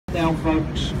now,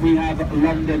 folks, we have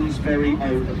London's very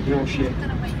own warship,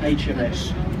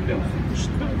 HMS Belfast.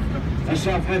 A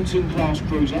Southampton-class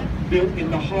cruiser built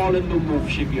in the Harland and Wolff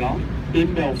shipyard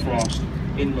in Belfast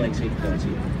in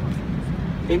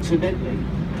 1938. Incidentally,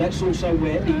 that's also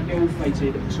where the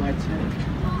ill-fated Titanic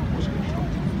was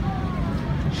constructed.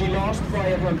 She last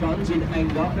fired her guns in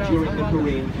anger during the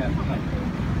Korean campaign.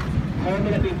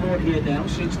 Permanently moored here now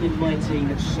since the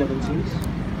 1970s,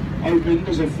 opened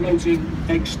as a floating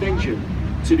extension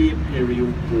to the Imperial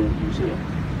War Museum.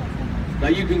 Now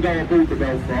you can go aboard the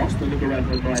Belfast and look around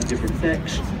her 9 different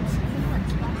decks,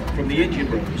 from the engine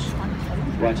rooms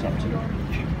right up to the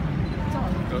bridge.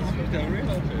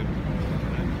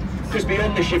 Just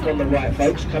beyond the ship on the right,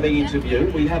 folks, coming into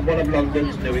view, we have one of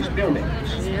London's newest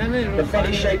buildings. The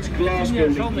funny shaped glass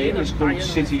building here is called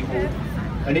City Hall,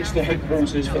 and it's the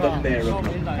headquarters for the Mayor of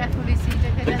London.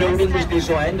 The building was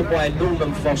designed by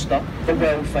Norman Foster, the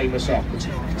world-famous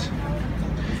architect.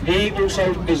 He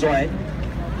also designed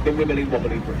the Wibbly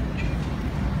Wobbly Bridge.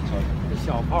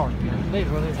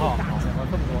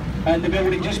 And the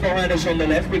building just behind us on the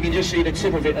left, we can just see the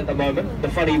tip of it at the moment, the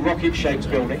funny rocket-shaped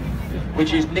building,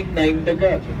 which is nicknamed the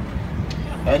Gherkin.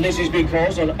 And this is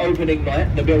because on opening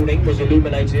night, the building was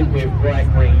illuminated with bright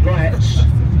green lights,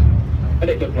 and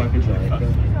it looked like a giant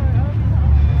building.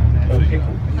 Or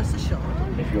pickle,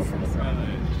 if you're from the north.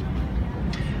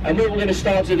 And what we're going to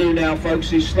start to do now,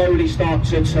 folks, is slowly start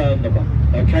to turn the boat,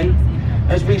 okay?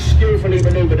 As we skillfully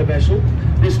manoeuvre the vessel,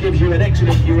 this gives you an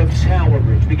excellent view of Tower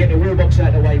Bridge. We get the wheelbox out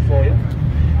of the way for you.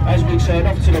 As we turn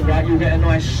off to the right, you'll get a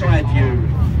nice side view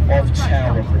of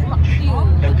Tower Bridge,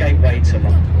 the gateway to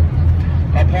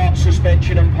London. A part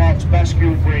suspension and parts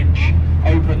bascule bridge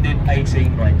opened in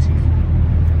 1890.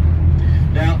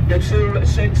 Now, the 2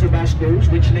 centre bascules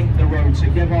which link the road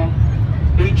together,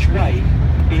 each weigh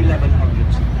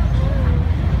 1,100 tons.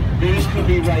 These can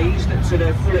be raised to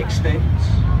their full extent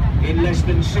in less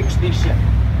than 60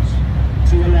 seconds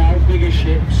to allow bigger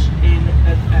ships in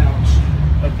and out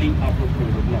of the upper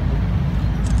port of London.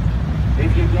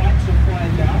 If you'd like to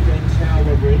find out when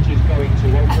Tower Bridge is going to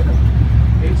open,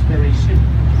 it's very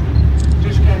simple.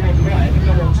 Just go online,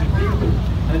 go onto Google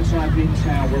and type in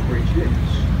Tower Bridge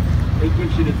lifts. It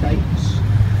gives you the dates,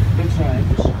 the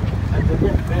times, and for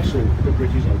what vessel the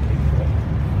bridge is opening for.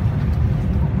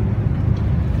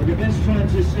 But the best time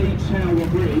to see Tower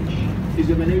Bridge is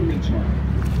of an evening time.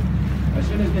 As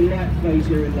soon as the light fades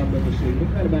here in London this evening,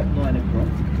 at about 9 o'clock,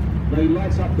 they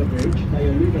light up the bridge, they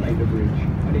illuminate the bridge,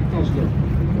 and it does look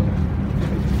phenomenal.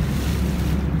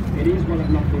 It is one of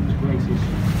London's greatest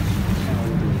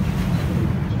Tower Bridge.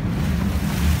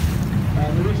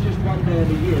 There is just one day of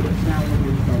the year that Tower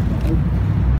Bridge does not open.